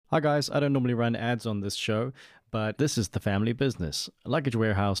Hi guys, I don't normally run ads on this show, but this is the family business.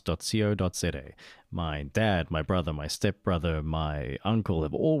 Luggagewarehouse.co.za. My dad, my brother, my stepbrother, my uncle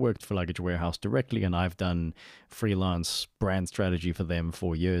have all worked for Luggage Warehouse directly, and I've done freelance brand strategy for them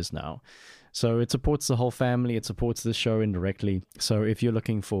for years now. So it supports the whole family, it supports this show indirectly. So if you're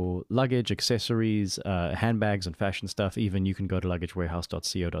looking for luggage, accessories, handbags, and fashion stuff, even you can go to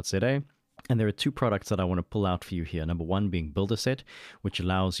luggagewarehouse.co.za. And there are two products that I want to pull out for you here. Number one being Builder Set, which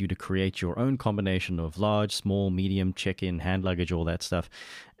allows you to create your own combination of large, small, medium, check-in, hand luggage, all that stuff.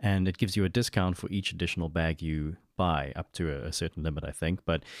 And it gives you a discount for each additional bag you buy, up to a certain limit, I think.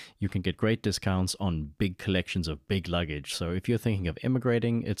 But you can get great discounts on big collections of big luggage. So if you're thinking of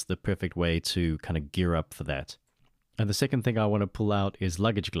immigrating, it's the perfect way to kind of gear up for that. And the second thing I want to pull out is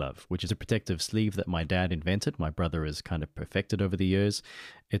Luggage Glove, which is a protective sleeve that my dad invented. My brother has kind of perfected over the years.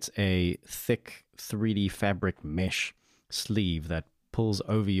 It's a thick 3D fabric mesh sleeve that pulls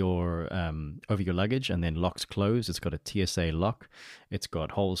over your luggage and then locks closed. It's got a TSA lock. It's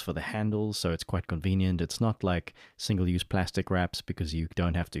got holes for the handles, so it's quite convenient. It's not like single-use plastic wraps because you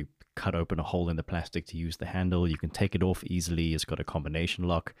don't have to cut open a hole in the plastic to use the handle. You can take it off easily. It's got a combination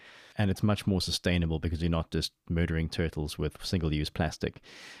lock, and it's much more sustainable because you're not just murdering turtles with single-use plastic.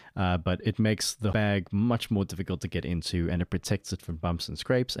 But it makes the bag much more difficult to get into, and it protects it from bumps and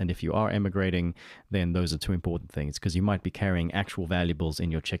scrapes. And if you are emigrating, then those are two important things, because you might be carrying actual valuables in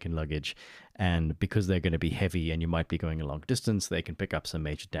your check-in luggage, and because they're going to be heavy and you might be going a long distance, they can pick up some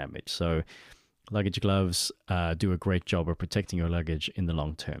major damage. So luggage gloves do a great job of protecting your luggage in the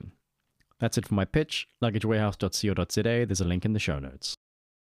long term. That's it for my pitch. Luggagewarehouse.co.za. There's a link in the show notes.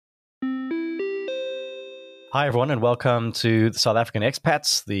 Hi, everyone, and welcome to the South African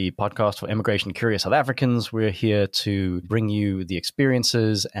Expats, the podcast for immigration curious South Africans. We're here to bring you the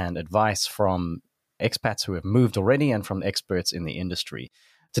experiences and advice from expats who have moved already and from experts in the industry.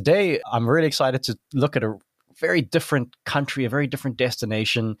 Today, I'm really excited to look at a very different country, a very different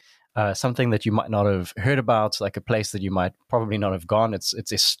destination, something that you might not have heard about, like a place that you might probably not have gone. It's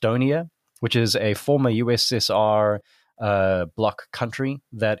Estonia, which is a former USSR bloc country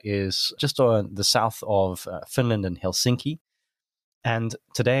that is just on the south of Finland and Helsinki. And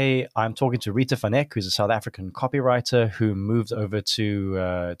today I'm talking to Rita van Eck, who's a South African copywriter who moved over to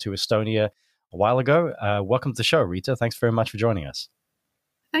Estonia a while ago. Welcome to the show, Rita. Thanks very much for joining us.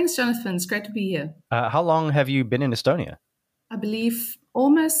 Thanks, Jonathan. It's great to be here. How long have you been in Estonia? I believe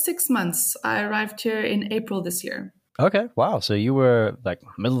almost 6 months. I arrived here in April this year. Okay, wow. So you were like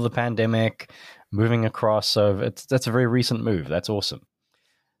middle of the pandemic, moving across. So that's a very recent move. That's awesome.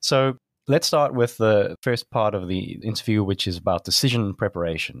 So let's start with the first part of the interview, which is about decision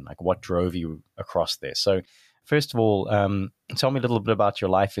preparation, like what drove you across there. So first of all, tell me a little bit about your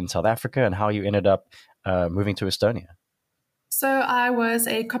life in South Africa and how you ended up moving to Estonia. So I was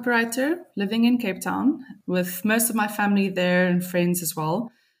a copywriter living in Cape Town with most of my family there and friends as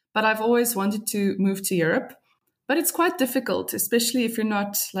well. But I've always wanted to move to Europe. But it's quite difficult, especially if you're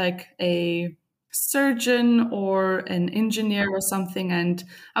not like a surgeon or an engineer or something. And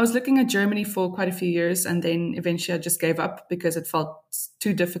I was looking at Germany for quite a few years, and then eventually I just gave up because it felt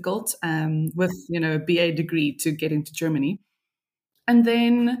too difficult with, a BA degree to get into Germany. And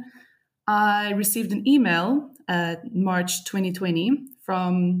then I received an email March 2020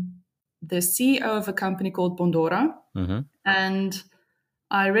 from the CEO of a company called Bondora. Mm-hmm. And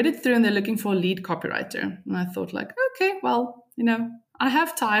I read it through and they're looking for a lead copywriter. And I thought like, okay, well, I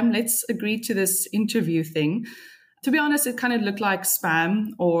have time. Let's agree to this interview thing. To be honest, it kind of looked like spam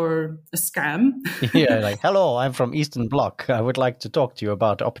or a scam. Yeah, like, hello, I'm from Eastern Bloc. I would like to talk to you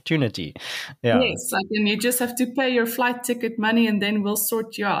about opportunity. Yeah. Yes, like, and you just have to pay your flight ticket money and then we'll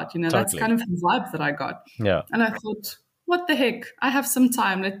sort you out. Totally. That's kind of the vibe that I got. Yeah. And I thought, what the heck? I have some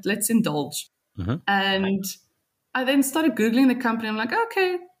time. Let's indulge. Mm-hmm. And I then started Googling the company. I'm like,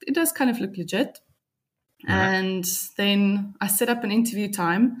 okay, it does kind of look legit. Mm-hmm. And then I set up an interview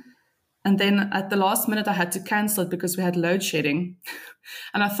time. And then at the last minute, I had to cancel it because we had load shedding.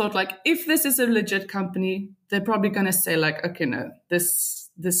 And I thought, like, if this is a legit company, they're probably going to say, like, okay, no, this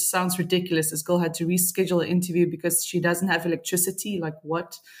sounds ridiculous. This girl had to reschedule the interview because she doesn't have electricity. Like,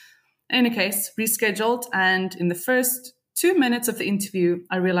 what? In any case, rescheduled. And in the first 2 minutes of the interview,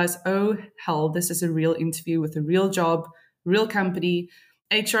 I realized, oh, hell, this is a real interview with a real job, real company,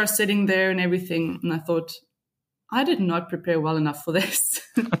 HR sitting there and everything. And I thought, I did not prepare well enough for this.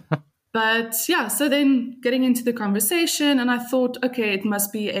 But yeah, so then getting into the conversation, and I thought, okay, it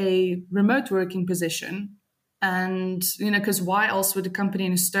must be a remote working position. And, because why else would a company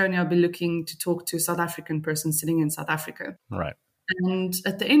in Estonia be looking to talk to a South African person sitting in South Africa? Right. And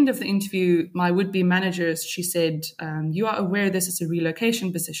at the end of the interview, my would-be manager, she said, you are aware this is a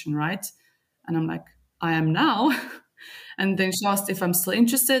relocation position, right? And I'm like, I am now. And then she asked if I'm still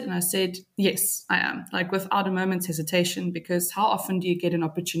interested. And I said, yes, I am, like without a moment's hesitation, because how often do you get an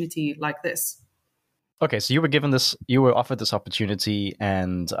opportunity like this? Okay, so you were offered this opportunity,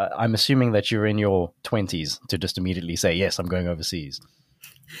 and I'm assuming that you're in your 20s to just immediately say, yes, I'm going overseas.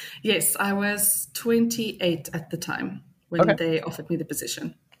 Yes, I was 28 at the time when they offered me the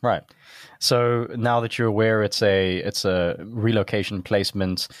position. Right. So now that you're aware it's a relocation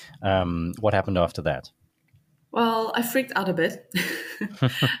placement, what happened after that? Well, I freaked out a bit.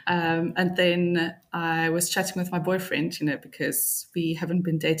 And then I was chatting with my boyfriend, because we haven't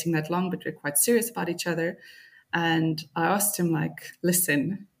been dating that long, but we're quite serious about each other. And I asked him, like,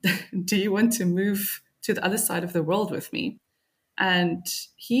 listen, do you want to move to the other side of the world with me? And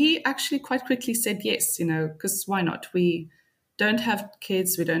he actually quite quickly said yes, because why not? We don't have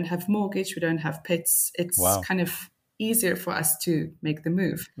kids, we don't have mortgage, we don't have pets. It's kind of easier for us to make the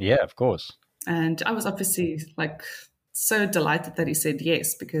move. Yeah, of course. And I was obviously like so delighted that he said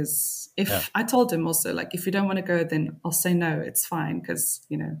yes, because if I told him also, like, if you don't want to go, then I'll say no, it's fine, because,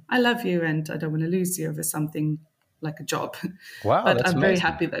 I love you and I don't want to lose you over something like a job. Wow, but that's I'm amazing. very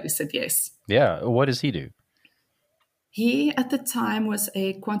happy that he said yes. Yeah. What does he do? He, at the time, was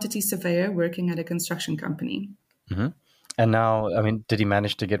a quantity surveyor working at a construction company. Mm-hmm. And now, did he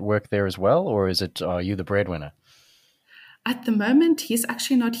manage to get work there as well, or are you the breadwinner? At the moment, he's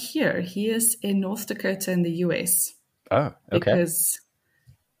actually not here. He is in North Dakota in the US. Oh, okay. Because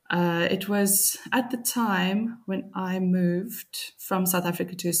it was at the time when I moved from South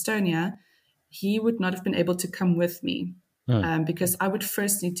Africa to Estonia, he would not have been able to come with me. Because I would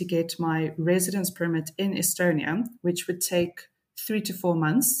first need to get my residence permit in Estonia, which would take 3 to 4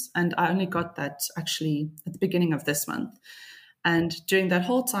 months. And I only got that actually at the beginning of this month. And during that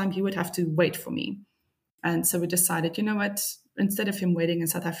whole time, he would have to wait for me. And so we decided, you know what, instead of him waiting in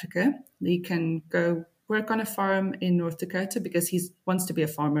South Africa, he can go work on a farm in North Dakota, because he wants to be a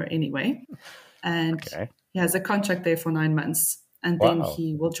farmer anyway. And he has a contract there for 9 months. And then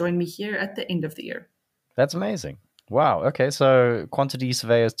he will join me here at the end of the year. That's amazing. Wow. Okay. So quantity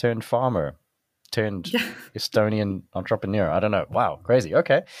surveyors turned farmer, turned Estonian entrepreneur. I don't know. Wow. Crazy.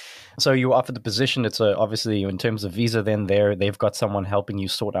 Okay. So you were offered the position. It's obviously, in terms of visa, then they've got someone helping you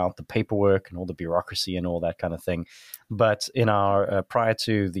sort out the paperwork and all the bureaucracy and all that kind of thing. But in our prior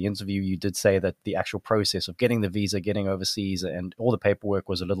to the interview, you did say that the actual process of getting the visa, getting overseas, and all the paperwork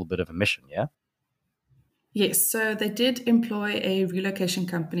was a little bit of a mission. Yeah. Yes, so they did employ a relocation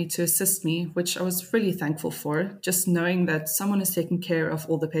company to assist me, which I was really thankful for. Just knowing that someone is taking care of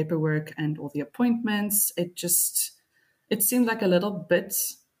all the paperwork and all the appointments, it seemed like a little bit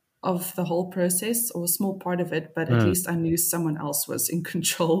of the whole process, or a small part of it, but at least I knew someone else was in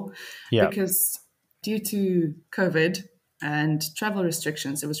control. Yeah. Because due to COVID and travel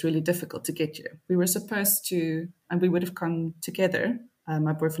restrictions, it was really difficult to get here. We were supposed to, and we would have come together,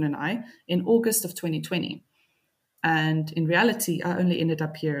 my boyfriend and I, in August of 2020. And in reality, I only ended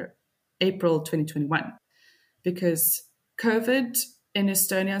up here April 2021, because COVID in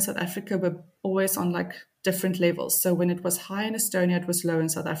Estonia and South Africa were always on like different levels. So when it was high in Estonia, it was low in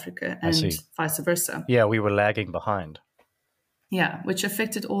South Africa, and vice versa. Yeah, we were lagging behind. Yeah, which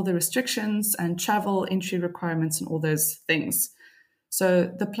affected all the restrictions and travel entry requirements and all those things.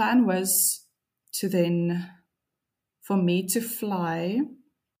 So the plan was for me to fly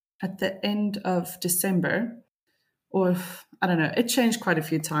at the end of December, or I don't know, it changed quite a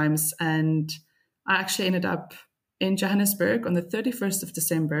few times. And I actually ended up in Johannesburg on the 31st of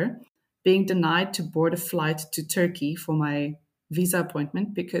December, being denied to board a flight to Turkey for my visa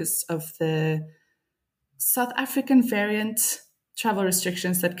appointment because of the South African variant travel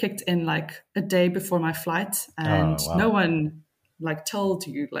restrictions that kicked in like a day before my flight. And no one like told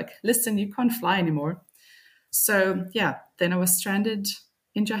you, like, listen, you can't fly anymore. So yeah, then I was stranded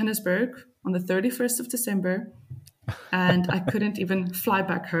in Johannesburg on the 31st of December, and I couldn't even fly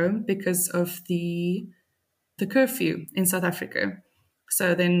back home because of the curfew in South Africa.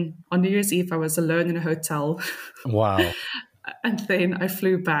 So then on New Year's Eve, I was alone in a hotel. Wow. And then I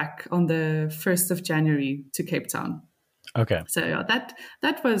flew back on the 1st of January to Cape Town. Okay. So yeah,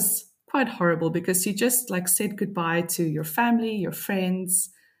 that was quite horrible, because you just like said goodbye to your family, your friends,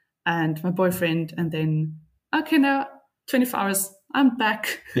 and my boyfriend, and then, okay, now 24 hours, I'm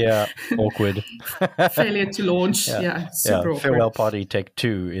back. Yeah, awkward. Failure to launch. Yeah, super awkward. Farewell party take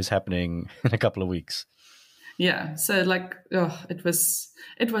 2 is happening in a couple of weeks. Yeah, so like, it was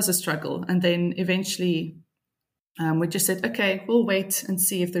a struggle. And then eventually we just said, okay, we'll wait and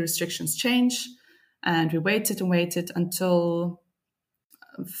see if the restrictions change. And we waited and waited until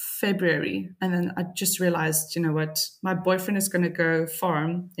February. And then I just realized, you know what, my boyfriend is going to go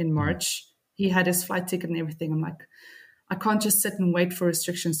farm in March. He had his flight ticket and everything. I'm like, I can't just sit and wait for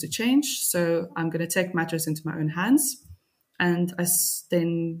restrictions to change. So I'm going to take matters into my own hands. And I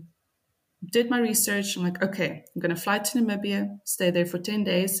then did my research. I'm like, okay, I'm going to fly to Namibia, stay there for 10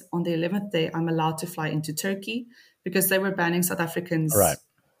 days. On the 11th day, I'm allowed to fly into Turkey because they were banning South Africans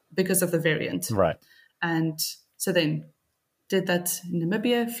because of the variant. Right. And so then did that in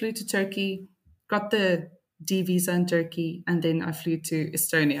Namibia, flew to Turkey, got the D visa in Turkey, and then I flew to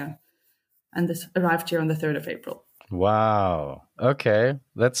Estonia and arrived here on the 3rd of April. Wow. Okay.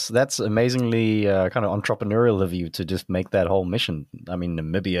 That's amazingly kind of entrepreneurial of you to just make that whole mission. I mean,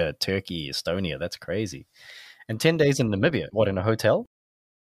 Namibia, Turkey, Estonia, that's crazy. And 10 days in Namibia, what, in a hotel?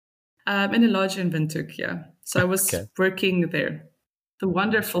 In a lodge in Windhoek, yeah. So I was working there. The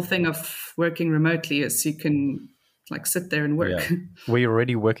wonderful thing of working remotely is you can like sit there and work. Yeah. Were you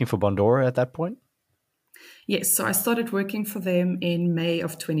already working for Bondora at that point? Yes. So I started working for them in May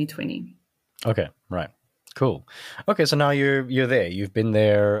of 2020. Okay. Right. Cool. Okay. So now you're there. You've been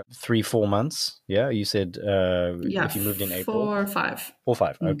there 3-4 months. Yeah. You said if you moved in April. 4 or 5. 4 or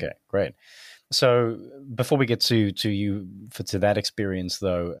 5. Okay. Great. So before we get to you to that experience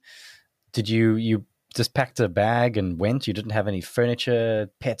though, did you just packed a bag and went? You didn't have any furniture,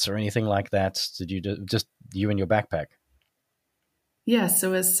 pets, or anything like that? Did you just you and your backpack? Yeah, so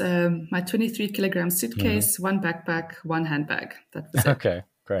it was my 23-kilogram suitcase, one backpack, one handbag. That was it. Okay,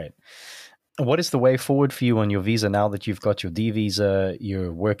 great. What is the way forward for you on your visa now that you've got your D visa?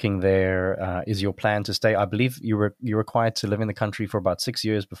 You're working there. Is your plan to stay? I believe you're required to live in the country for about 6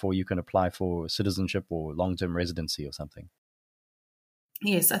 years before you can apply for citizenship or long-term residency or something.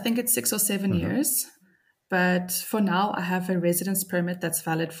 Yes, I think it's 6 or 7 years. But for now, I have a residence permit that's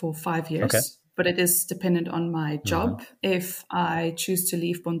valid for 5 years. Okay. But it is dependent on my job. If I choose to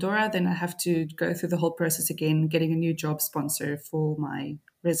leave Bondora, then I have to go through the whole process again, getting a new job sponsor for my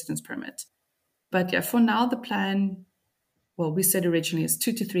residence permit. But yeah, for now, the plan, well, we said originally is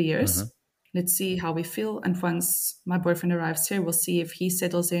 2 to 3 years. Let's see how we feel. And once my boyfriend arrives here, we'll see if he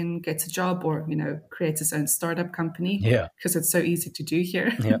settles in, gets a job, or, creates his own startup company. Yeah. Because it's so easy to do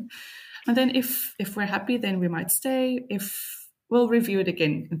here. Yeah. And then if we're happy, then we might stay. If we'll review it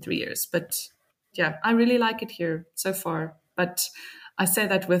again in 3 years. But yeah, I really like it here so far. But I say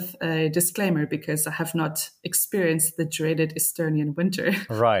that with a disclaimer because I have not experienced the dreaded Estonian winter.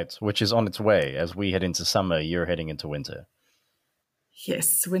 Right, which is on its way. As we head into summer, you're heading into winter.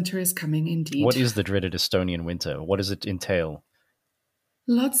 Yes, winter is coming indeed. What is the dreaded Estonian winter? What does it entail?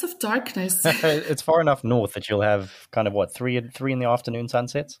 Lots of darkness. It's far enough north that you'll have kind of, 3 in the afternoon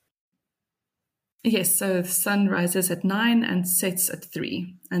sunsets? Yes, so the sun rises at 9 and sets at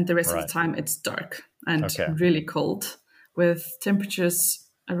 3. And the rest of the time it's dark and really cold with temperatures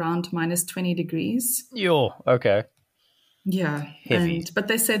around minus 20 degrees. Yo, okay. Yeah. Heavy. But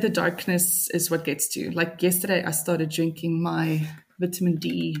they say the darkness is what gets to you. Like yesterday, I started drinking my vitamin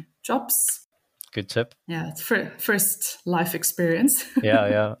D drops. Good tip. Yeah, it's first life experience.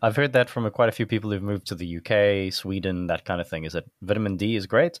 Yeah. I've heard that from quite a few people who've moved to the UK, Sweden, that kind of thing, is that vitamin D is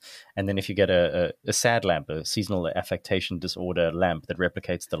great. And then if you get a SAD lamp, a seasonal affectation disorder lamp that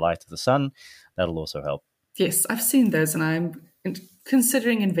replicates the light of the sun, that'll also help. Yes, I've seen those and I'm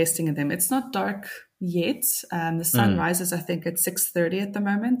considering investing in them. It's not dark yet. The sun rises, I think, at 6:30 at the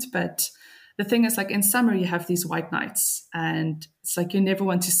moment. But the thing is, like in summer, you have these white nights and it's like you never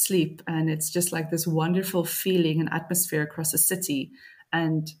want to sleep. And it's just like this wonderful feeling and atmosphere across the city.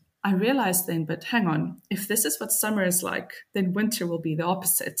 And I realized then, but hang on, if this is what summer is like, then winter will be the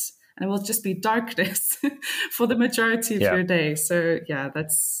opposite. And it will just be darkness for the majority of your day. So yeah,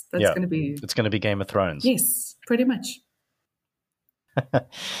 that's going to be... It's going to be Game of Thrones. Yes, pretty much.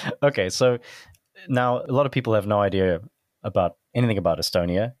 Okay, so now a lot of people have no idea about anything about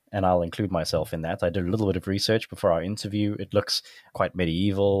Estonia, and I'll include myself in that. I did a little bit of research before our interview. It looks quite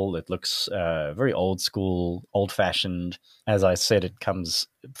medieval. It looks very old school, old-fashioned. As I said, it comes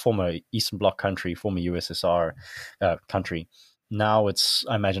former Eastern Bloc country, former USSR country. Now it's,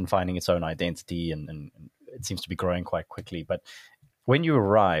 I imagine, finding its own identity, and it seems to be growing quite quickly. But when you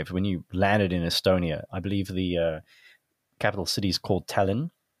arrived, when you landed in Estonia, I believe the capital city is called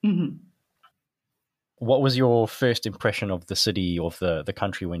Tallinn. Mm-hmm. What was your first impression of the city, of the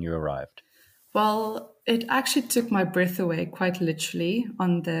country when you arrived? Well, it actually took my breath away quite literally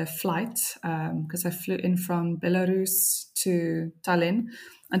on the flight because I flew in from Belarus to Tallinn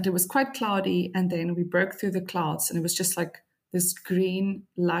and it was quite cloudy. And then we broke through the clouds and it was just like this green,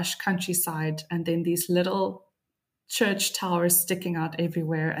 lush countryside and then these little church towers sticking out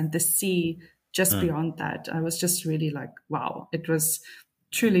everywhere and the sea just beyond that. I was just really like, wow, it was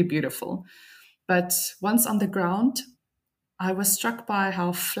truly beautiful. But once on the ground, I was struck by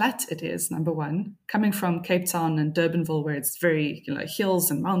how flat it is, number one. Coming from Cape Town and Durbanville, where it's very, hills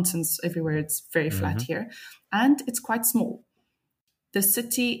and mountains everywhere, it's very flat here. And it's quite small. The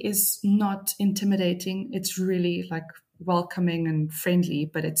city is not intimidating. It's really like welcoming and friendly,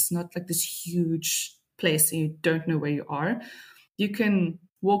 but it's not like this huge place and you don't know where you are. You can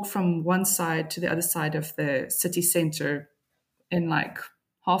walk from one side to the other side of the city center in like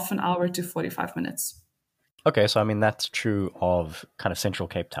half an hour to 45 minutes. Okay, so I mean, that's true of kind of central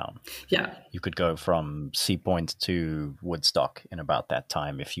Cape Town. Yeah. You could go from Sea Point to Woodstock in about that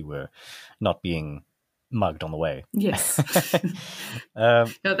time if you were not being mugged on the way. Yes. No,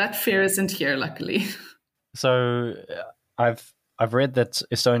 that fear isn't here, luckily. So I've read that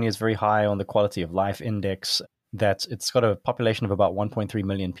Estonia is very high on the quality of life index, that it's got a population of about 1.3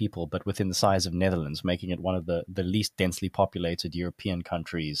 million people, but within the size of Netherlands, making it one of the least densely populated European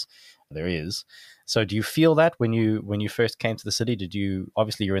countries there is. So do you feel that when you first came to the city,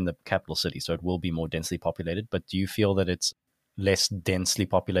 obviously you're in the capital city, so it will be more densely populated, but do you feel that it's less densely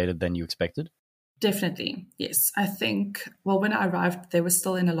populated than you expected? Definitely, yes. I think, well, when I arrived, they were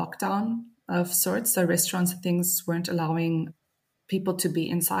still in a lockdown of sorts. So restaurants and things weren't allowing people to be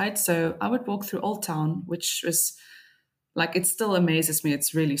inside. So I would walk through Old Town, which was like, it still amazes me.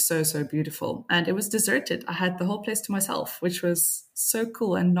 It's really so, so beautiful. And it was deserted. I had the whole place to myself, which was so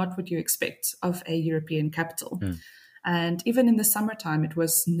cool and not what you expect of a European capital. And even in the summertime, it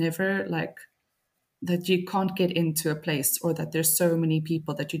was never like that you can't get into a place or that there's so many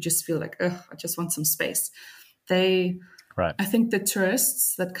people that you just feel like, ugh, I just want some space. Right. I think the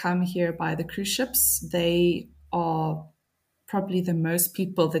tourists that come here by the cruise ships, they are probably the most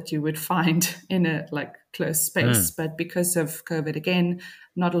people that you would find in a like close space. But because of COVID, again,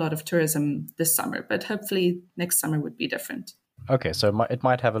 not a lot of tourism this summer, but hopefully next summer would be different. Okay, so it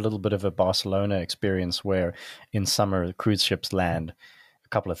might have a little bit of a Barcelona experience where in summer cruise ships land, a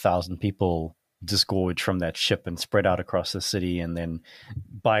couple of thousand people disgorge from that ship and spread out across the city and then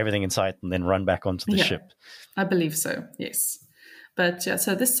buy everything in sight and then run back onto the ship. I believe so, yes. But yeah,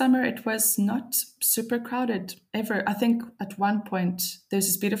 so this summer it was not super crowded ever. I think at one point there's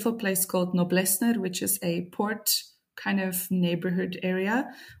this beautiful place called Noblesner, which is a port kind of neighborhood area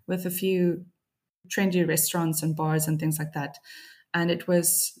with a few trendy restaurants and bars and things like that. And it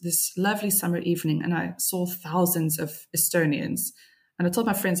was this lovely summer evening and I saw thousands of Estonians. And I told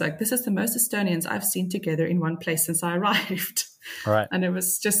my friends, like, this is the most Estonians I've seen together in one place since I arrived. Right. And it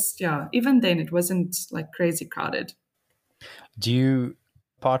was just, yeah, even then it wasn't like crazy crowded. Do you,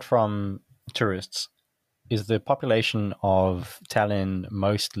 apart from tourists, is the population of Tallinn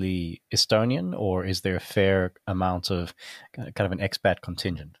mostly Estonian, or is there a fair amount of kind of an expat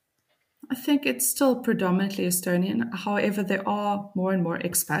contingent? I think it's still predominantly Estonian. However, there are more and more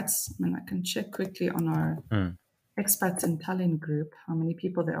expats. I mean, I can check quickly on our expats in Tallinn group, how many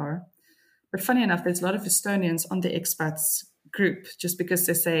people there are. But funny enough, there's a lot of Estonians on the expats group just because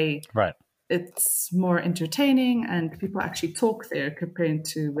they say right. It's more entertaining and people actually talk there compared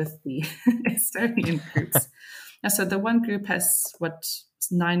to with the Estonian groups. And so the one group has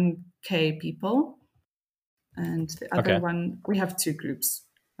 9K people, and the other one, we have two groups.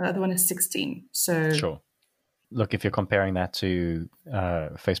 The other one is 16. So sure. Look, if you're comparing that to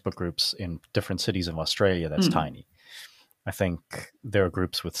Facebook groups in different cities of Australia, that's tiny. I think there are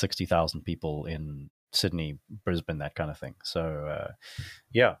groups with 60,000 people in Sydney, Brisbane, that kind of thing. So,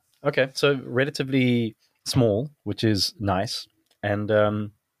 yeah. Okay. So relatively small, which is nice.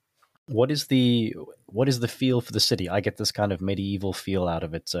 And what is the feel for the city? I get this kind of medieval feel out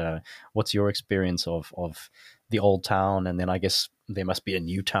of it. What's your experience of the old town? And then I guess there must be a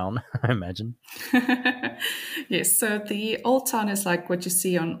new town, I imagine. Yes, so the old town is like what you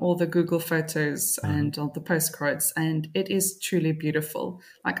see on all the Google photos and all the postcards, and it is truly beautiful.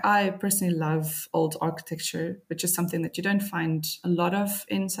 Like, I personally love old architecture, which is something that you don't find a lot of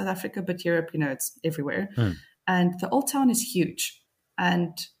in South Africa, but Europe, it's everywhere. And the old town is huge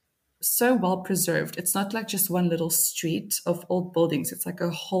and so well preserved. It's not like just one little street of old buildings. It's like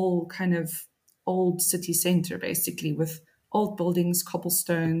a whole kind of old city center, basically, with old buildings,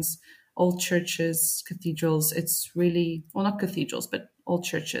 cobblestones, old churches, cathedrals. It's really, well, not cathedrals, but old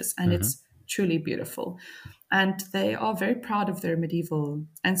churches. And it's truly beautiful. And they are very proud of their medieval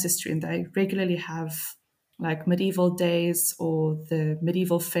ancestry. And they regularly have like medieval days or the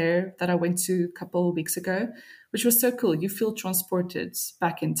medieval fair that I went to a couple of weeks ago, which was so cool. You feel transported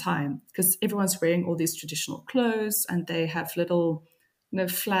back in time because everyone's wearing all these traditional clothes and they have little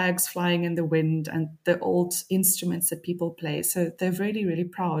flags flying in the wind and the old instruments that people play. So they're really, really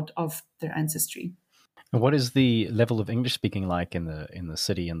proud of their ancestry. And what is the level of English speaking like in the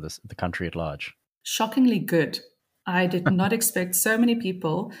city and the country at large? Shockingly good. I did not expect so many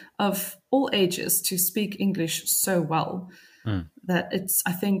people of all ages to speak English so well. That it's,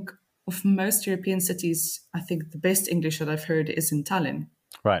 I think, of most European cities, I think the best English that I've heard is in Tallinn.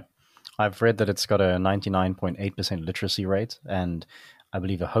 Right. I've read that it's got a 99.8% literacy rate and I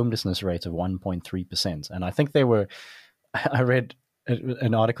believe a homelessness rate of 1.3%. And I think I read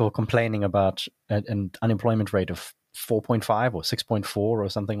an article complaining about an unemployment rate of 4.5 or 6.4 or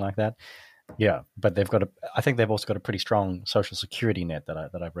something like that. Yeah, but I think they've also got a pretty strong social security net that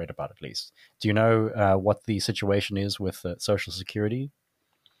I've read about at least. Do you know what the situation is with social security?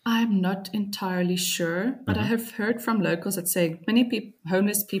 I'm not entirely sure, but I have heard from locals that say many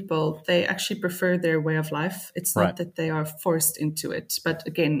homeless people, they actually prefer their way of life. It's not Right. that they are forced into it. But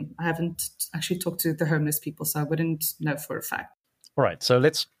again, I haven't actually talked to the homeless people, so I wouldn't know for a fact. All right, so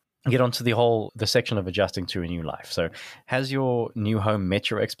let's get onto the section of adjusting to a new life. So has your new home met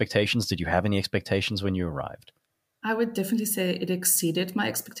your expectations? Did you have any expectations when you arrived? I would definitely say it exceeded my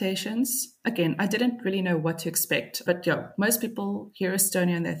expectations. Again, I didn't really know what to expect, but yeah, most people hear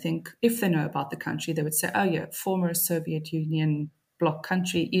Estonia and they think, if they know about the country, they would say, oh yeah, former Soviet Union bloc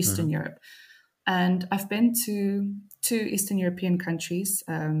country, Eastern Europe. And I've been to two Eastern European countries,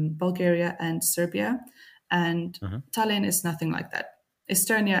 Bulgaria and Serbia, and Tallinn is nothing like that.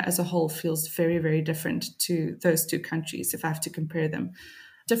 Estonia as a whole feels very, very different to those two countries if I have to compare them.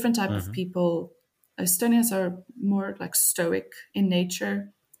 Different type of people. Estonians are more like stoic in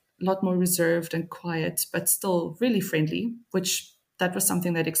nature, a lot more reserved and quiet, but still really friendly, which that was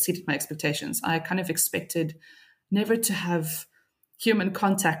something that exceeded my expectations. I kind of expected never to have human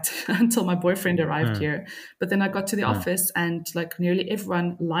contact until my boyfriend arrived here. But then I got to the office and like nearly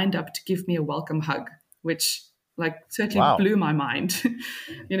everyone lined up to give me a welcome hug, which like certainly blew my mind.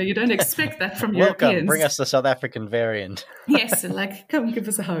 You don't expect that from Welcome, Europeans. bring us the South African variant. Yes, like come give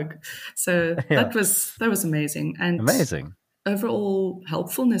us a hug. So that was amazing. And amazing. Overall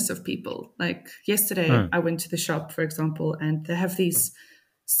helpfulness of people. Like yesterday I went to the shop, for example, and they have these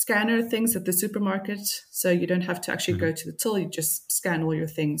scanner things at the supermarket. So you don't have to actually go to the till, you just scan all your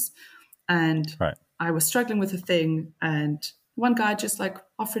things. And I was struggling with a thing and one guy just like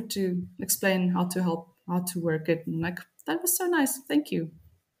offered to explain how to work it. And like, that was so nice. Thank you.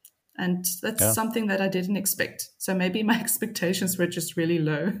 And that's something that I didn't expect. So maybe my expectations were just really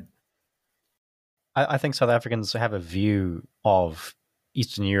low. I think South Africans have a view of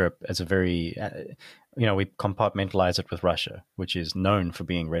Eastern Europe as a very, we compartmentalize it with Russia, which is known for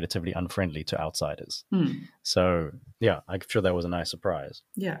being relatively unfriendly to outsiders. So, yeah, I'm sure that was a nice surprise.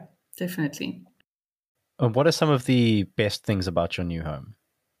 Yeah, definitely. What are some of the best things about your new home?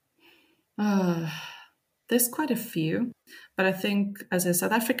 There's quite a few, but I think as a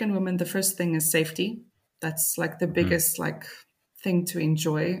South African woman, the first thing is safety. That's like the biggest thing to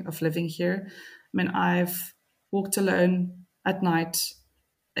enjoy of living here. I mean, I've walked alone at night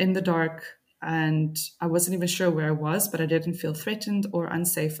in the dark and I wasn't even sure where I was, but I didn't feel threatened or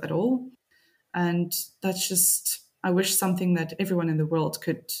unsafe at all. And that's just, I wish something that everyone in the world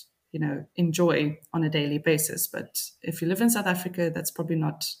could, enjoy on a daily basis. But if you live in South Africa, that's probably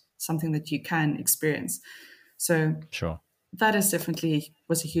not something that you can experience. So sure, that is definitely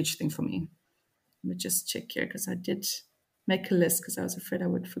was a huge thing for me. Let me just check here because I did make a list because I was afraid I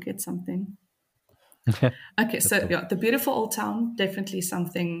would forget something. Okay, so the beautiful old town, definitely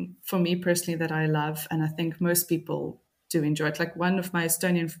something for me personally that I love. And I think most people do enjoy it. Like one of my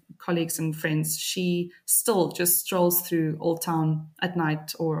Estonian colleagues and friends, she still just strolls through Old Town at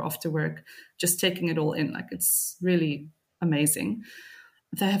night or after work, just taking it all in. Like it's really amazing.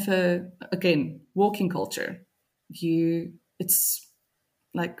 They have walking culture. It's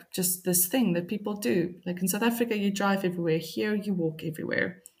like just this thing that people do. Like in South Africa, you drive everywhere. Here, you walk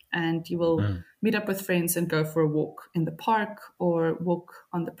everywhere. And you will meet up with friends and go for a walk in the park or walk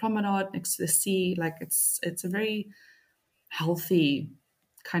on the promenade next to the sea. Like it's a very healthy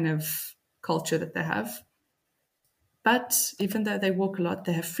kind of culture that they have. But even though they walk a lot,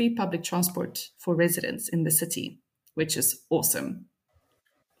 they have free public transport for residents in the city, which is awesome.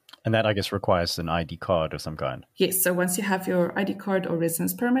 And that, I guess, requires an ID card of some kind. Yes. So once you have your ID card or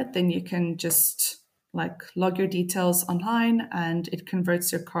residence permit, then you can just log your details online and it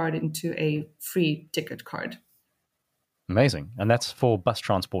converts your card into a free ticket card. Amazing. And that's for bus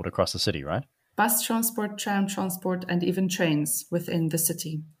transport across the city, right? Bus transport, tram transport, and even trains within the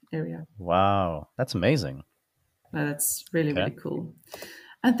city area. Wow. That's amazing. No, that's really, really cool.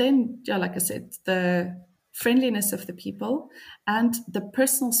 And then, like I said, the friendliness of the people and the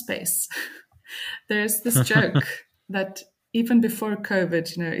personal space. There's this joke that even before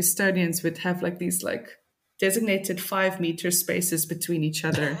COVID, Estonians would have these designated 5-meter spaces between each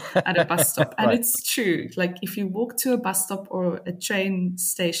other at a bus stop. And Right. it's true. Like if you walk to a bus stop or a train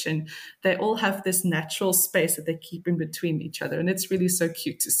station, they all have this natural space that they keep in between each other. And it's really so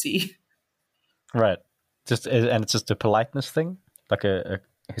cute to see. Right. And it's just a politeness thing, like a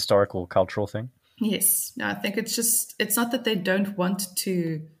historical, cultural thing. Yes. No, I think it's not that they don't want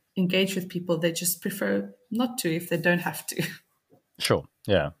to engage with people. They just prefer not to if they don't have to. Sure.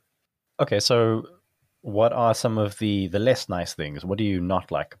 Yeah. Okay. So what are some of the less nice things? What do you not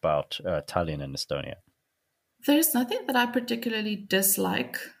like about Tallinn and Estonia? There's nothing that I particularly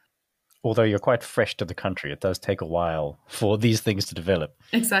dislike. Although you're quite fresh to the country, it does take a while for these things to develop.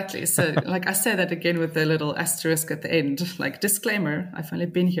 Exactly. So, like I say that again with the little asterisk at the end, like disclaimer, I've only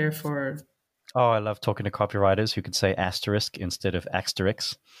been here for... Oh, I love talking to copywriters who can say asterisk instead of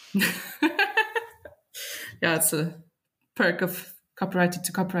asterisk. Yeah, it's a perk of copywriter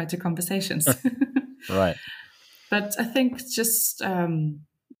to copywriter conversations. Right. But I think just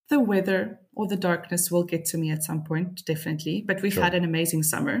the weather or the darkness will get to me at some point, definitely. But we've had an amazing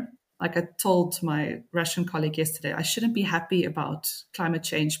summer. Like I told my Russian colleague yesterday, I shouldn't be happy about climate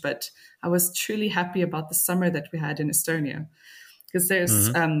change, but I was truly happy about the summer that we had in Estonia. Because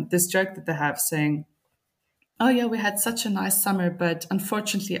there's this joke that they have saying, oh yeah, we had such a nice summer, but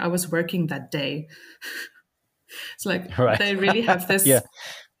unfortunately I was working that day. It's like they really have this... Yeah.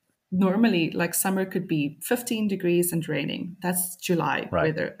 Normally, like summer could be 15 degrees and raining. That's July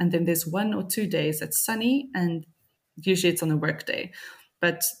weather. And then there's 1 or 2 days that's sunny, and usually it's on a work day.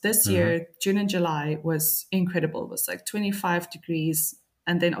 But this year, June and July was incredible. It was like 25 degrees.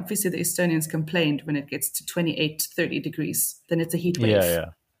 And then obviously the Estonians complained when it gets to 28, 30 degrees. Then it's a heat wave.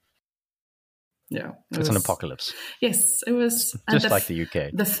 Yeah. It's an apocalypse. Yes, it was. Just like the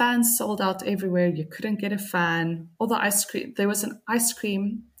UK. The fans sold out everywhere. You couldn't get a fan. All the ice cream. There was an ice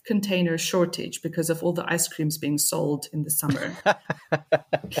cream container shortage because of all the ice creams being sold in the summer.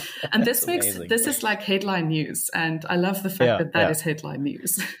 And this is like headline news, and I love the fact that is headline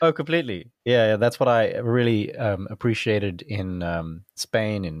news. Oh, completely. Yeah, that's what I really appreciated in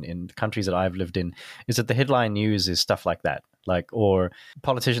Spain, in countries that I've lived in, is that the headline news is stuff like that, or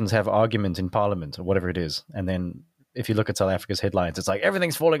politicians have arguments in parliament or whatever it is, and then if you look at South Africa's headlines, it's like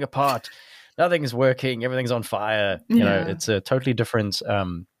everything's falling apart, nothing's working, everything's on fire. You know, it's a totally different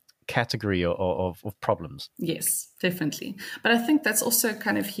category of problems. Yes, definitely. But I think that's also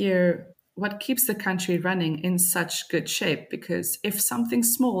kind of here what keeps the country running in such good shape, because if something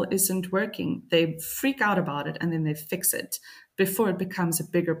small isn't working, they freak out about it and then they fix it before it becomes a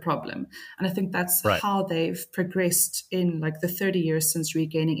bigger problem. And I think that's how they've progressed in like the 30 years since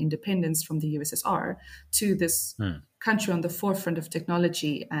regaining independence from the USSR to this country on the forefront of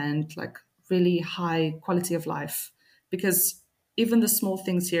technology and like really high quality of life, because even the small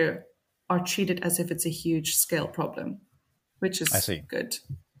things here are treated as if it's a huge scale problem, which is good.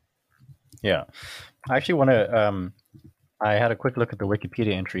 Yeah. I actually want to, I had a quick look at the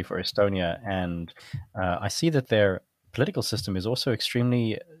Wikipedia entry for Estonia, and I see that their political system is also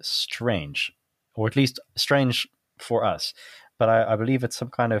extremely strange, or at least strange for us. But I believe it's some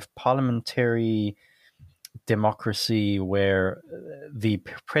kind of parliamentary democracy where the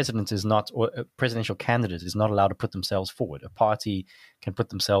president is not, or a presidential candidate is not allowed to put themselves forward. A party can put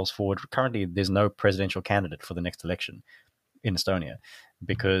themselves forward. Currently, there's no presidential candidate for the next election in Estonia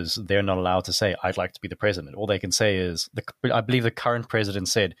because they're not allowed to say, I'd like to be the president. All they can say is, I believe the current president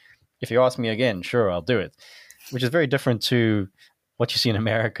said, if you ask me again, sure, I'll do it, which is very different to what you see in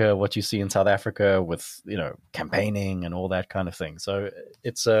America, what you see in South Africa with, campaigning and all that kind of thing. So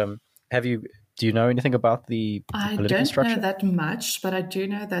it's, do you know anything about the political structure? I don't know that much, but I do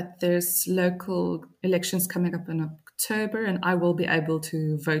know that there's local elections coming up in October, and I will be able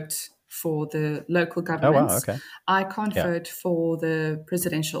to vote for the local governments. Oh, wow, okay. I can't vote for the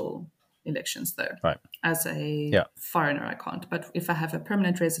presidential elections, though. Right. As a foreigner, I can't. But if I have a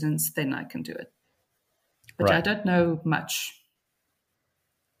permanent residence, then I can do it. But I don't know much.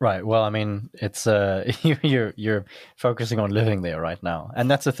 Right. Well, I mean, it's you're focusing on living there right now,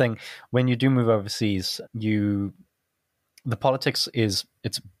 and that's the thing. When you do move overseas, the politics is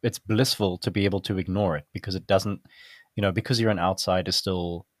it's blissful to be able to ignore it because it doesn't, because you're an outsider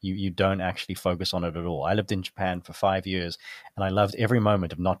still. You don't actually focus on it at all. I lived in Japan for 5 years, and I loved every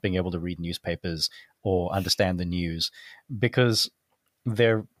moment of not being able to read newspapers or understand the news because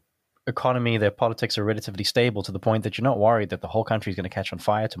their economy, their politics are relatively stable to the point that you're not worried that the whole country is going to catch on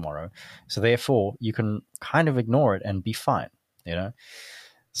fire tomorrow. So therefore, you can kind of ignore it and be fine,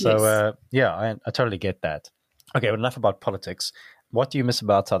 So, I totally get that. Okay, but enough about politics. What do you miss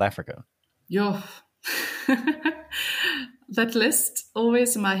about South Africa? That list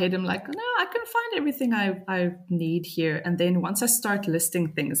always in my head. I'm like, no, I can find find everything I need here. And then once I start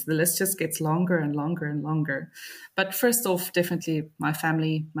listing things, the list just gets longer and longer and longer. But first off, definitely my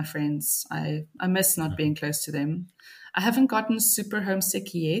family, my friends. I miss not being close to them. I haven't gotten super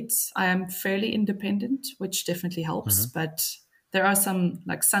homesick yet. I am fairly independent, which definitely helps. But there are some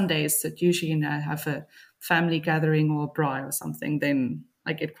like Sundays that usually, I have a family gathering or a braai or something, then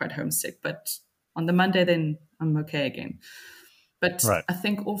I get quite homesick. But on the Monday, then I'm okay again. But Right. I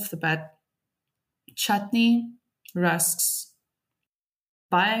think off the bat, chutney, rusks,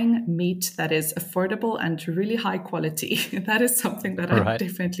 buying meat that is affordable and really high quality. That is something that I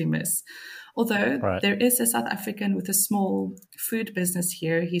definitely miss. Although there is a South African with a small food business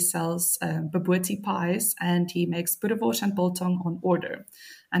here. He sells bobotie pies and he makes boerewors and biltong on order.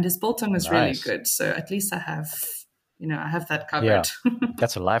 And his biltong is really good. So at least I have that covered. Yeah,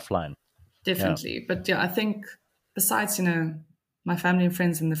 that's a lifeline. Definitely. Yeah. But I think besides, my family and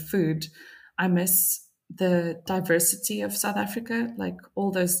friends and the food, I miss the diversity of South Africa, like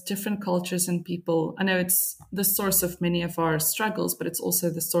all those different cultures and people. I know it's the source of many of our struggles, but it's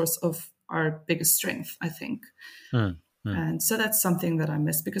also the source of our biggest strength, I think. And so that's something that I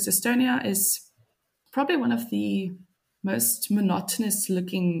miss, because Estonia is probably one of the most monotonous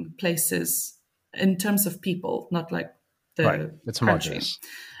looking places in terms of people, not like the It's country. homogenous.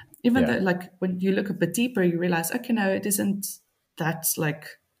 Even though, like, when you look a bit deeper, you realize, okay, no, it isn't that like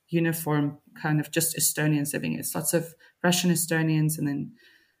uniform kind of just Estonians living. It's lots of Russian Estonians and then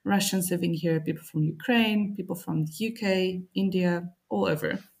Russians living here, people from Ukraine, people from the UK, India, all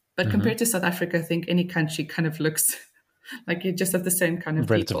over. But compared to South Africa, I think any country kind of looks like you just have the same kind of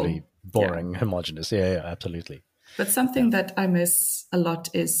relatively people. Boring, homogenous. Yeah, absolutely. But something that I miss a lot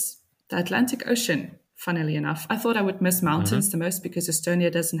is the Atlantic Ocean. Funnily enough, I thought I would miss mountains the most because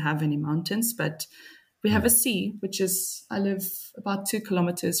Estonia doesn't have any mountains, but we have a sea, I live about 2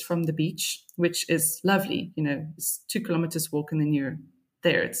 kilometers from the beach, which is lovely. It's 2 kilometers walk and then you're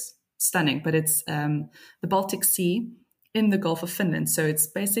there. It's stunning, but it's the Baltic Sea in the Gulf of Finland. So it's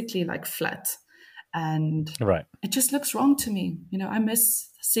basically like flat. And it just looks wrong to me. I miss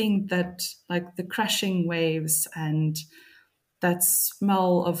seeing that, like the crashing waves and that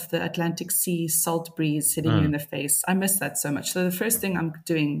smell of the Atlantic Sea salt breeze hitting you in the face. I miss that so much. So the first thing I'm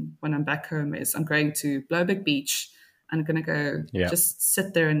doing when I'm back home is I'm going to Blowbig Beach. I'm going to go just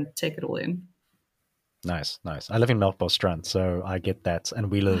sit there and take it all in. Nice. I live in Melkbosstrand, so I get that.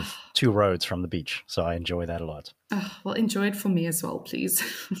 And we live 2 roads from the beach, so I enjoy that a lot. Well, enjoy it for me as well, please.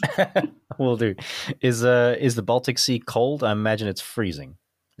 Will do. Is the Baltic Sea cold? I imagine it's freezing.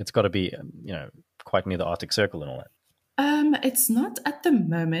 It's got to be, quite near the Arctic Circle and all that. It's not at the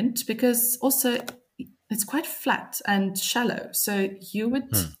moment, because also it's quite flat and shallow. So you would,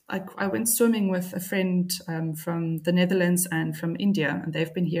 I went swimming with a friend from the Netherlands and from India, and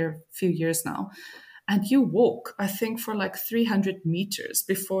they've been here a few years now. And you walk, I think, for like 300 meters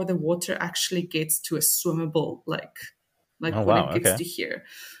before the water actually gets to a swimmable, when it gets to here.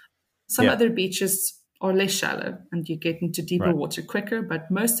 Some other beaches are less shallow and you get into deeper water quicker, but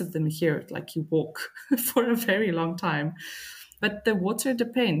most of them here, like you walk for a very long time. But the water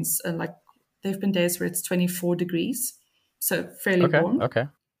depends. Like there have been days where it's 24 degrees, so fairly warm. Okay.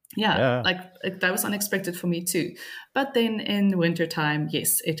 Yeah, that was unexpected for me too. But then in wintertime,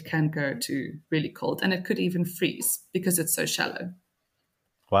 yes, it can go to really cold, and it could even freeze because it's so shallow.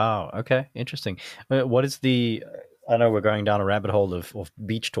 Wow. Okay. Interesting. What is the? I know we're going down a rabbit hole of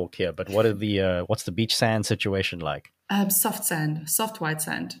beach talk here, but what's the beach sand situation like? Soft sand, soft white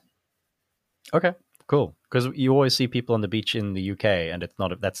sand. Okay. Cool. Because you always see people on the beach in the UK, and it's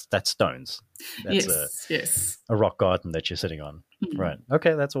not that's stones. That's yes. A rock garden that you're sitting on. Right.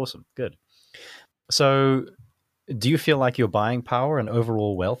 Okay, that's awesome. Good. So, do you feel like your buying power and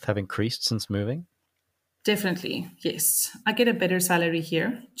overall wealth have increased since moving? Definitely, yes. I get a better salary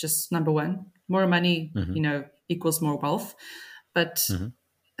here, just number one. More money, equals more wealth. But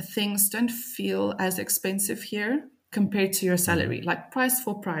things don't feel as expensive here compared to your salary. Like price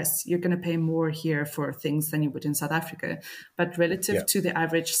for price, you're going to pay more here for things than you would in South Africa. But relative to the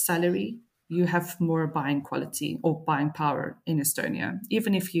average salary, you have more buying quality or buying power in Estonia.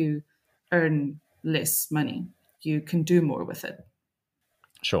 Even if you earn less money, you can do more with it.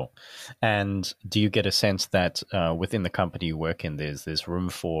 Sure. And do you get a sense that within the company you work in, there's room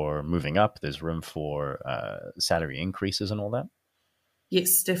for moving up, there's room for salary increases and all that?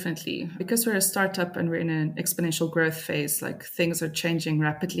 Yes, definitely. Because we're a startup and we're in an exponential growth phase, like things are changing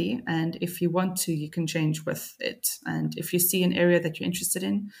rapidly. And if you want to, you can change with it. And if you see an area that you're interested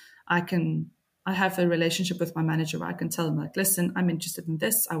in, I have a relationship with my manager where I can tell them, like, listen, I'm interested in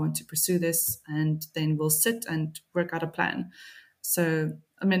this. I want to pursue this. And then we'll sit and work out a plan. So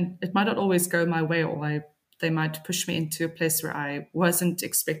I mean, it might not always go my way, or they might push me into a place where I wasn't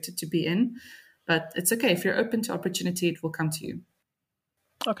expected to be in. But it's okay. If you're open to opportunity, it will come to you.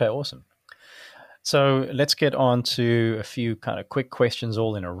 Okay, awesome. So let's get on to a few kind of quick questions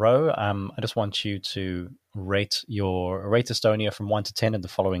all in a row. I just want you to rate Estonia from 1 to 10 in the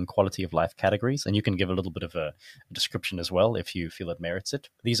following quality of life categories. And you can give a little bit of a description as well if you feel it merits it.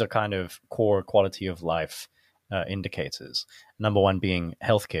 These are kind of core quality of life indicators. Number one being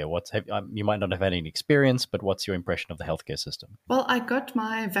healthcare. You might not have had any experience, but what's your impression of the healthcare system? Well, I got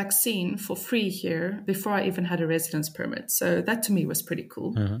my vaccine for free here before I even had a residence permit. So that to me was pretty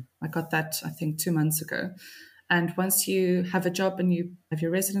cool. Mm-hmm. I got that, I think, 2 months ago. And once you have a job and you have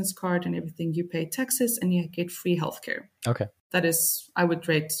your residence card and everything, you pay taxes and you get free healthcare. Okay. That is, I would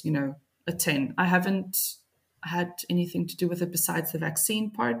rate, a 10. I haven't had anything to do with it besides the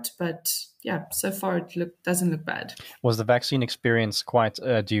vaccine part, but yeah, so far it doesn't look bad. Was the vaccine experience quite,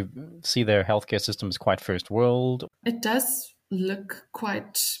 do you see their healthcare system as quite first world? It does look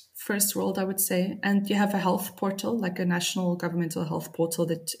quite first world, I would say. And you have a health portal, like a national governmental health portal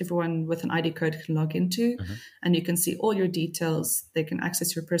that everyone with an ID code can log into. Mm-hmm. And you can see all your details. They can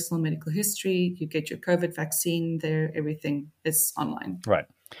access your personal medical history. You get your COVID vaccine there. Everything is online. Right.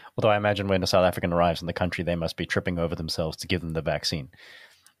 Although I imagine when a South African arrives in the country, they must be tripping over themselves to give them the vaccine.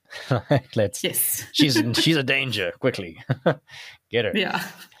 Yes. She's a danger. Quickly. Get her. Yeah.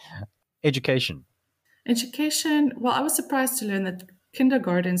 Education. Well, I was surprised to learn that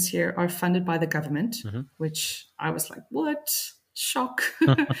kindergartens here are funded by the government, mm-hmm. which I was like, what? Shock.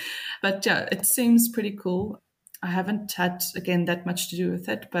 But yeah, it seems pretty cool. I haven't had, again, that much to do with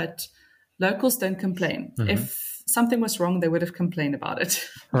it, but locals don't complain. Mm-hmm. If something was wrong, they would have complained about it.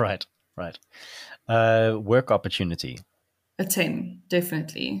 Right. Work opportunity. A 10,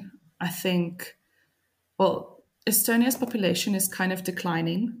 definitely. I think, well, Estonia's population is kind of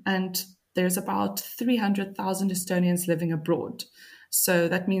declining, and there's about 300,000 Estonians living abroad. So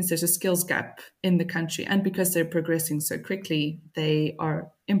that means there's a skills gap in the country. And because they're progressing so quickly, they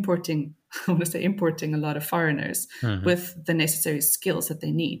are importing a lot of foreigners mm-hmm. with the necessary skills that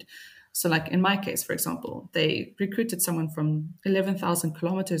they need. So like in my case, for example, they recruited someone from 11,000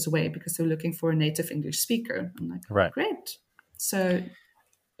 kilometers away because they were looking for a native English speaker. I'm like, right. Great. So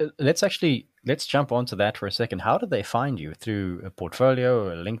let's jump onto that for a second. How did they find you? Through a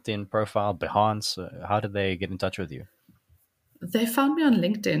portfolio, a LinkedIn profile, Behance? How did they get in touch with you? They found me on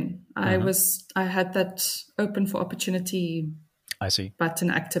LinkedIn. Mm-hmm. I had that open for opportunity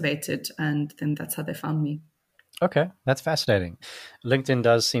button activated, and then that's how they found me. Okay, that's fascinating. LinkedIn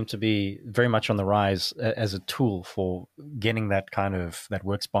does seem to be very much on the rise as a tool for getting that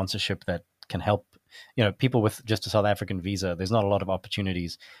work sponsorship that can help, people with just a South African visa. There's not a lot of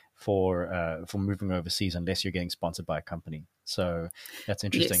opportunities for moving overseas unless you're getting sponsored by a company. So that's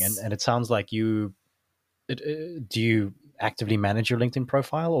interesting. Yes. And it sounds like do you actively manage your LinkedIn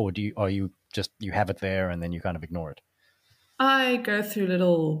profile, or you have it there and then you kind of ignore it? I go through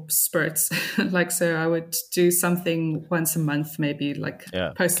little spurts. So I would do something once a month, maybe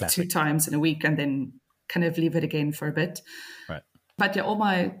post classic. 2 times in a week and then kind of leave it again for a bit. Right. But yeah, all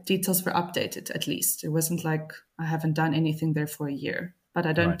my details were updated at least. It wasn't like I haven't done anything there for a year, but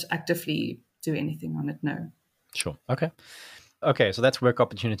I don't actively do anything on it, no. Sure. Okay, so that's work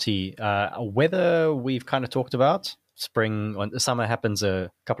opportunity. Weather we've kind of talked about. Summer happens a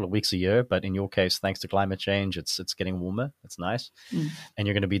couple of weeks a year, but in your case, thanks to climate change, it's getting warmer. It's nice. Mm. And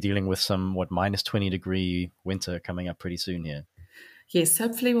you're going to be dealing with some, minus 20 degree winter coming up pretty soon here. Yes,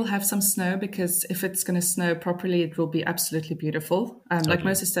 hopefully we'll have some snow, because if it's going to snow properly, it will be absolutely beautiful. Like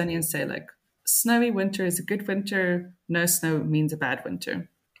most Estonians say, snowy winter is a good winter. No snow means a bad winter.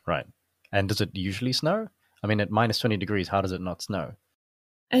 Right. And does it usually snow? I mean, at minus 20 degrees, how does it not snow?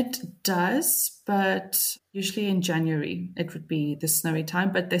 It does, but usually in January it would be the snowy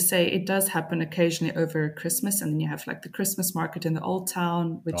time. But they say it does happen occasionally over Christmas, and then you have the Christmas market in the old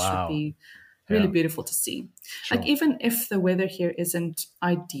town, which would be really beautiful to see. Sure. Even if the weather here isn't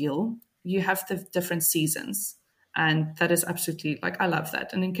ideal, you have the different seasons, and that is absolutely I love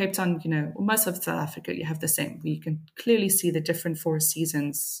that. And in Cape Town, most of South Africa, you have the same. You can clearly see the different 4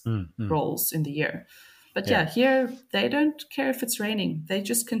 seasons roles in the year. But here they don't care if it's raining. They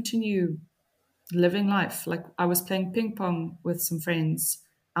just continue living life. I was playing ping pong with some friends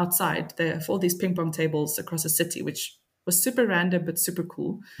outside. They have all these ping pong tables across the city, which was super random but super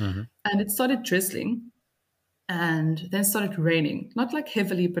cool. Mm-hmm. And it started drizzling and then started raining. Not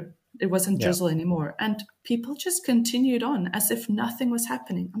heavily, but it wasn't drizzle anymore. And people just continued on as if nothing was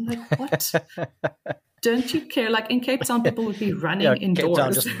happening. I'm like, what? Don't you care? In Cape Town, people would be running indoors. Cape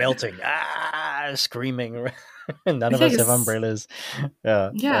Town just melting. screaming. None of us have Yes. umbrellas.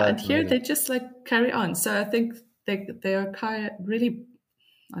 Yeah, Yeah, and that's here amazing. they just like carry on. So I think they are kind of really,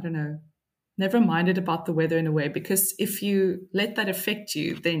 I don't know, never minded about the weather in a way, because if you let that affect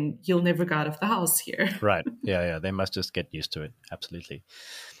you, then you'll never go out of the house here. Right. Yeah, yeah. They must just get used to it. Absolutely.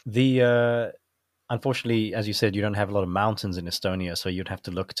 The unfortunately, as you said, you don't have a lot of mountains in Estonia, so you'd have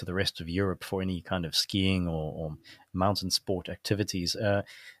to look to the rest of Europe for any kind of skiing or mountain sport activities.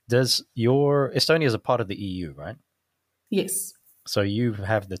 Does your Estonia is a part of the EU, right? Yes. So you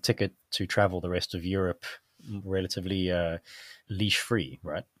have the ticket to travel the rest of Europe relatively leash free,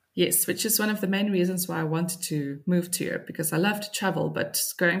 right? Yes, which is one of the main reasons why I wanted to move to Europe, because I love to travel, but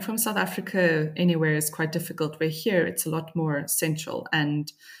going from South Africa anywhere is quite difficult. Where here it's a lot more central,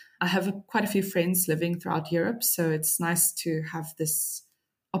 and I have quite a few friends living throughout Europe, so it's nice to have this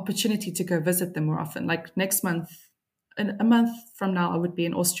opportunity to go visit them more often. Like next month, in a month from now, I would be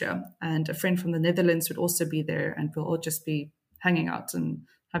in Austria, and a friend from the Netherlands would also be there, and we'll all just be hanging out and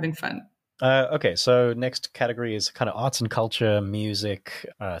having fun. Okay, so next category is kind of arts and culture, music,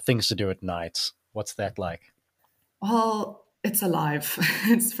 things to do at night. What's that like? Well, it's alive.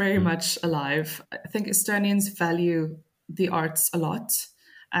 It's very Mm. much alive. I think Estonians value the arts a lot,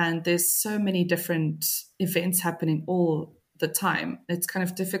 and there's so many different events happening all the time. It's kind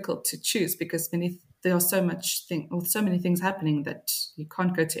of difficult to choose because there are so many things happening that you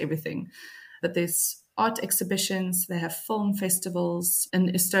can't go to everything. But there's art exhibitions. They have film festivals in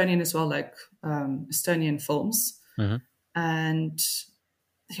Estonian as well, like Estonian films, Hmm. and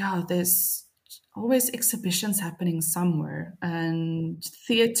yeah, there's always exhibitions happening somewhere and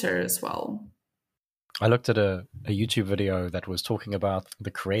theater as well. I looked at a YouTube video that was talking about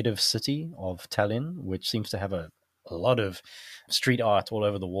the creative city of Tallinn, which seems to have a lot of street art all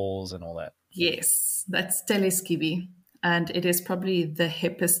over the walls and all that. Yes, that's Teleskivi. And it is probably the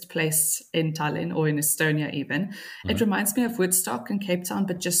hippest place in Tallinn or in Estonia, even. It Hmm. reminds me of Woodstock in Cape Town,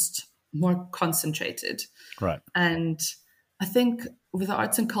 but just more concentrated. Right. And I think with the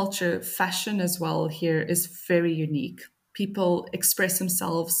arts and culture, fashion as well here is very unique. People express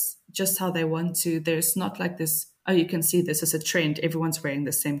themselves just how they want to. There's not like this, oh, you can see this as a trend. Everyone's wearing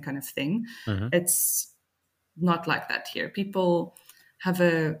the same kind of thing. Hmm. It's not like that here. People have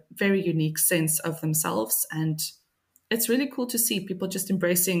a very unique sense of themselves. And it's really cool to see people just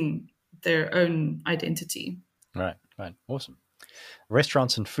embracing their own identity. Right. Right. Awesome.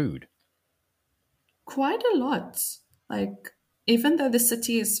 Restaurants and food. Quite a lot. Like, even though the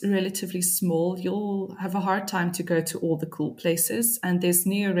city is relatively small, you'll have a hard time to go to all the cool places. And there's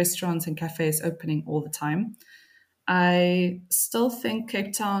new restaurants and cafes opening all the time. I still think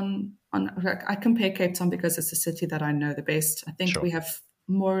Cape Town, like, I compare Cape Town because it's a city that I know the best. I think Sure. we have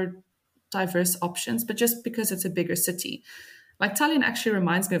more diverse options, but just because it's a bigger city. Like Tallinn actually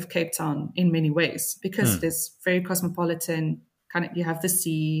reminds me of Cape Town in many ways because it Mm. is very cosmopolitan. Kind of, you have the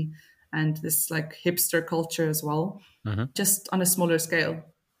sea and this like hipster culture as well, Hmm. just on a smaller scale.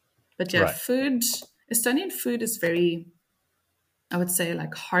 But yeah, Right. food, Estonian food is very, I would say,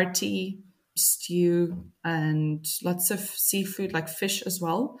 like hearty stew and lots of seafood, like fish as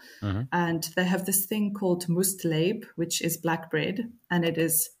well. Hmm. And they have this thing called mustleib, which is black bread, and it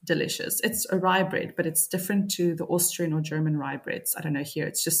is delicious. It's a rye bread, but it's different to the Austrian or German rye breads. I don't know here.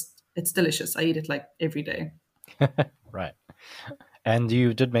 It's delicious. I eat it like every day. Right. And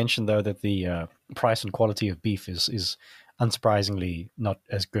you did mention though that the price and quality of beef is unsurprisingly not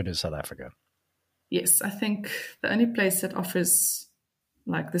as good as South Africa. Yes, I think the only place that offers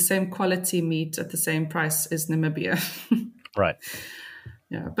like the same quality meat at the same price is Namibia. Right.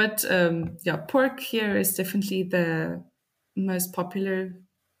 Yeah, but yeah, pork here is definitely the most popular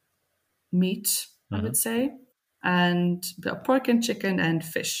meat, I Hmm. would say, and yeah, pork and chicken and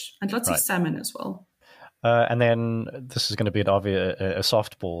fish, and lots of Right. salmon as well. And then this is going to be an obvious a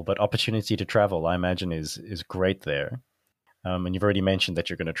softball, but opportunity to travel, I imagine, is great there. And you've already mentioned that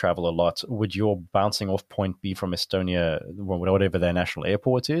you're going to travel a lot. Would your bouncing off point be from Estonia, whatever their national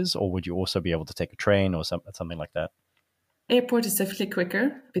airport is, or would you also be able to take a train or something like that? Airport is definitely quicker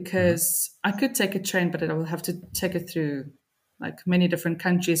Hmm. because I could take a train, but I will have to take it through like many different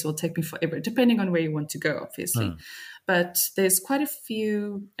countries. It will take me forever, depending on where you want to go, obviously. Mm. But there's quite a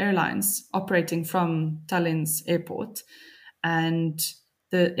few airlines operating from Tallinn's airport, and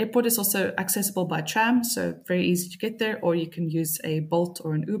the airport is also accessible by tram, so very easy to get there. Or you can use a Bolt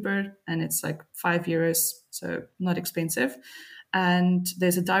or an Uber, and it's like €5, so not expensive. And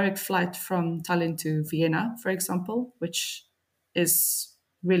there's a direct flight from Tallinn to Vienna, for example, which is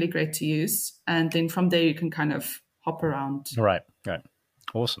really great to use. And then from there, you can kind of hop around. Right, right.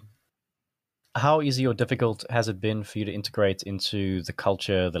 Awesome. How easy or difficult has it been for you to integrate into the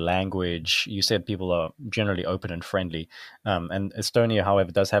culture, the language? You said people are generally open and friendly. And Estonia,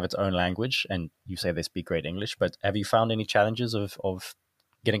 however, does have its own language, and you say they speak great English, but have you found any challenges of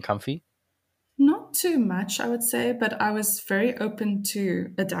getting comfy? Not too much, I would say, but I was very open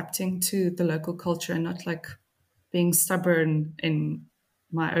to adapting to the local culture and not like being stubborn in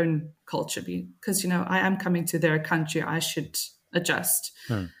my own culture because, I am coming to their country. I should adjust.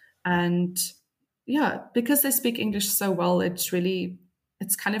 Hmm. And yeah, because they speak English so well, it's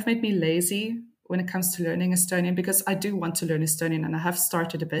kind of made me lazy when it comes to learning Estonian because I do want to learn Estonian and I have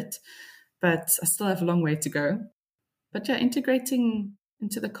started a bit, but I still have a long way to go. But yeah, integrating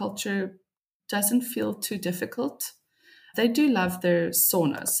into the culture doesn't feel too difficult. They do love their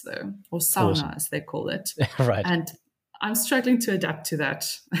saunas, though, or sauna, Awesome. as they call it. Right. And I'm struggling to adapt to that.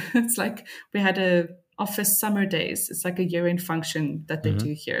 It's like we had a office summer days. It's like a year-end function that they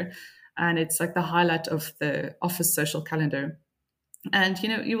do here. And it's like the highlight of the office social calendar. And,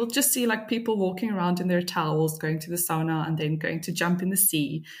 you will just see like people walking around in their towels, going to the sauna and then going to jump in the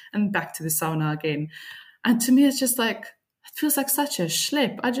sea and back to the sauna again. And to me, it's just like, it feels like such a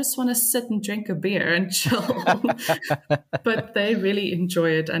schlep. I just want to sit and drink a beer and chill. But they really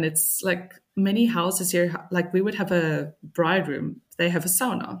enjoy it. And it's like many houses here, like we would have a bride room, they have a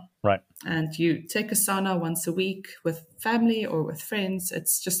sauna. Right. And you take a sauna once a week with family or with friends.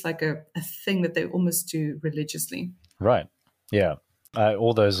 It's just like a thing that they almost do religiously. Right. Yeah.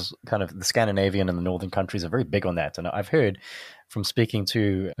 All those kind of the Scandinavian and the northern countries are very big on that. And I've heard from speaking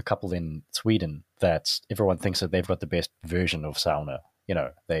to a couple in Sweden that everyone thinks that they've got the best version of sauna.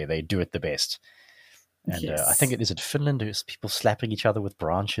 They do it the best. And Yes. I think it is in Finland, there's people slapping each other with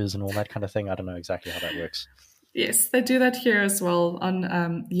branches and all that kind of thing. I don't know exactly how that works. Yes, they do that here as well on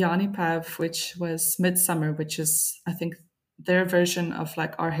Jaanipäev, which was midsummer, which is, I think, their version of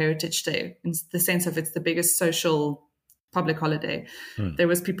like our Heritage Day, in the sense of it's the biggest social public holiday. There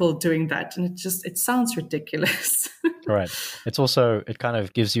was people doing that, and it sounds ridiculous. Right. It kind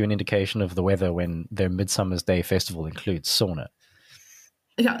of gives you an indication of the weather when their Midsummer's Day festival includes sauna.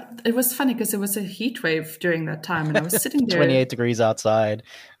 Yeah, it was funny because it was a heat wave during that time, and I was sitting there. 28 degrees outside,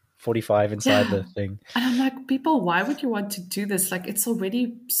 45 inside the thing. And I'm like, people, why would you want to do this? Like, it's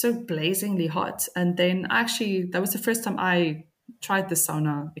already so blazingly hot. And then actually, that was the first time I tried the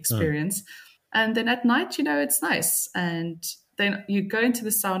sauna experience. And then at night, it's nice. And then you go into the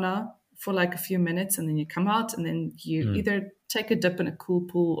sauna for like a few minutes and then you come out and then you either take a dip in a cool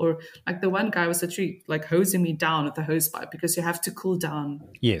pool or like the one guy was literally like hosing me down with a hose pipe because you have to cool down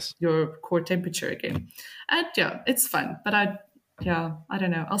your core temperature again. And yeah, it's fun. But I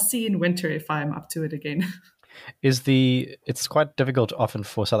don't know. I'll see in winter if I'm up to it again. It's quite difficult often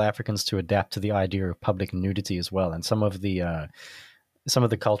for South Africans to adapt to the idea of public nudity as well. And some of the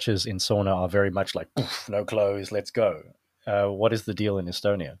cultures in sauna are very much like, no clothes, let's go. What is the deal in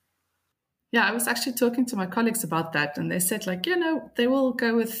Estonia? Yeah, I was actually talking to my colleagues about that, and they said like, they will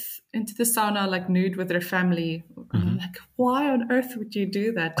go into the sauna like nude with their family. And I'm like, why on earth would you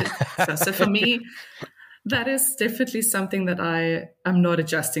do that? So for me, that is definitely something that I am not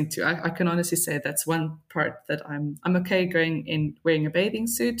adjusting to. I can honestly say that's one part that I'm okay going in wearing a bathing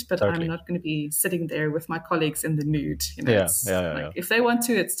suit, but totally. I'm not going to be sitting there with my colleagues in the nude. If they want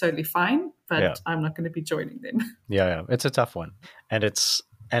to, it's totally fine, but I'm not going to be joining them. Yeah, it's a tough one, and it's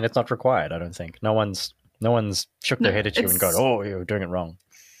not required. I don't think no one's shook their head at you and gone, "Oh, you're doing it wrong."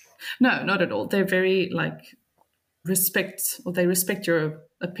 No, not at all. They're very they respect your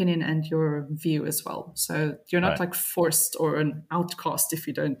opinion and your view as well. So you're not like forced or an outcast if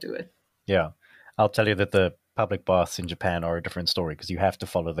you don't do it. Yeah. I'll tell you that the public baths in Japan are a different story because you have to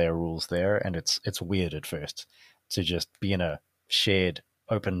follow their rules there. And it's weird at first to just be in a shared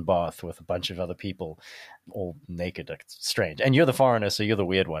open bath with a bunch of other people all naked. It's strange. And you're the foreigner, so you're the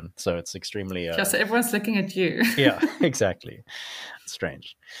weird one. So it's extremely... so everyone's looking at you. Yeah, exactly. It's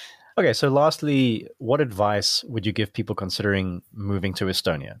strange. Okay, so lastly, what advice would you give people considering moving to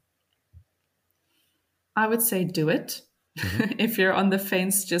Estonia? I would say do it. Mm-hmm. If you're on the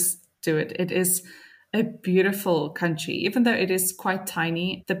fence, just do it. It is a beautiful country. Even though it is quite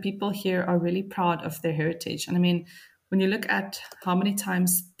tiny, the people here are really proud of their heritage. And I mean, when you look at how many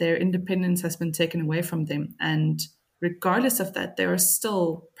times their independence has been taken away from them, and regardless of that, they are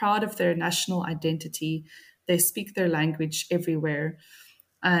still proud of their national identity. They speak their language everywhere.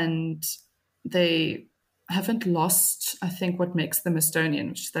 And they haven't lost, I think, what makes them Estonian,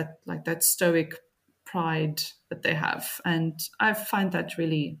 which is that stoic pride that they have. And I find that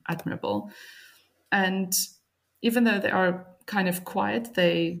really admirable. And even though they are kind of quiet,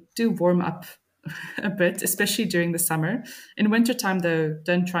 they do warm up a bit, especially during the summer. In wintertime, though,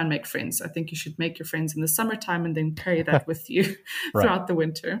 don't try and make friends. I think you should make your friends in the summertime and then carry that with you Right. throughout the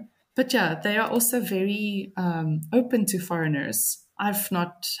winter. But yeah, they are also very open to foreigners. I've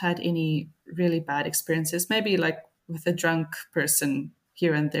not had any really bad experiences. Maybe like with a drunk person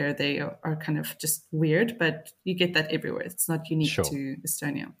here and there, they are kind of just weird, but you get that everywhere. It's not unique Sure. to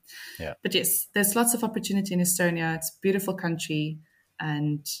Estonia. Yeah. But yes, there's lots of opportunity in Estonia. It's a beautiful country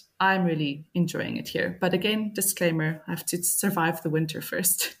and I'm really enjoying it here. But again, disclaimer, I have to survive the winter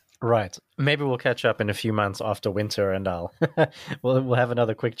first. Right. Maybe we'll catch up in a few months after winter and I'll we'll have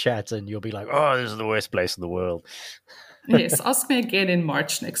another quick chat and you'll be like, oh, this is the worst place in the world. Yes, ask me again in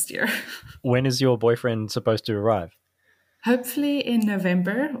March next year. When is your boyfriend supposed to arrive? Hopefully in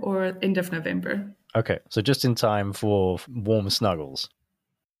November or end of November. Okay, so just in time for warm snuggles.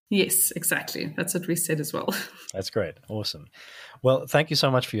 Yes, exactly. That's what we said as well. That's great. Awesome. Well, thank you so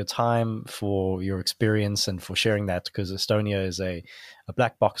much for your time, for your experience, and for sharing that, because Estonia is a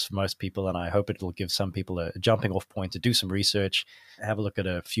black box for most people, and I hope it will give some people a jumping off point to do some research, have a look at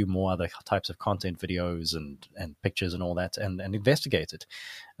a few more other types of content videos and pictures and all that, and investigate it.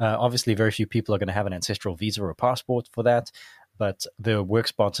 Obviously, very few people are going to have an ancestral visa or a passport for that, but the work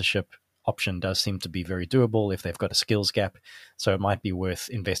sponsorship option does seem to be very doable if they've got a skills gap. So it might be worth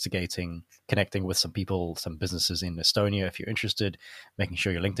investigating, connecting with some people, some businesses in Estonia if you're interested, making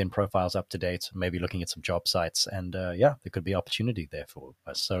sure your LinkedIn profile is up to date, maybe looking at some job sites. And there could be opportunity there for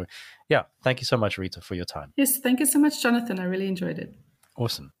us. So thank you so much, Rita, for your time. Yes, thank you so much, Jonathan. I really enjoyed it.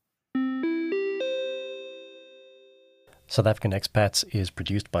 Awesome. South African Expats is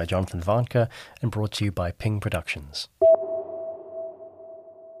produced by Jonathan Vanka and brought to you by Ping Productions.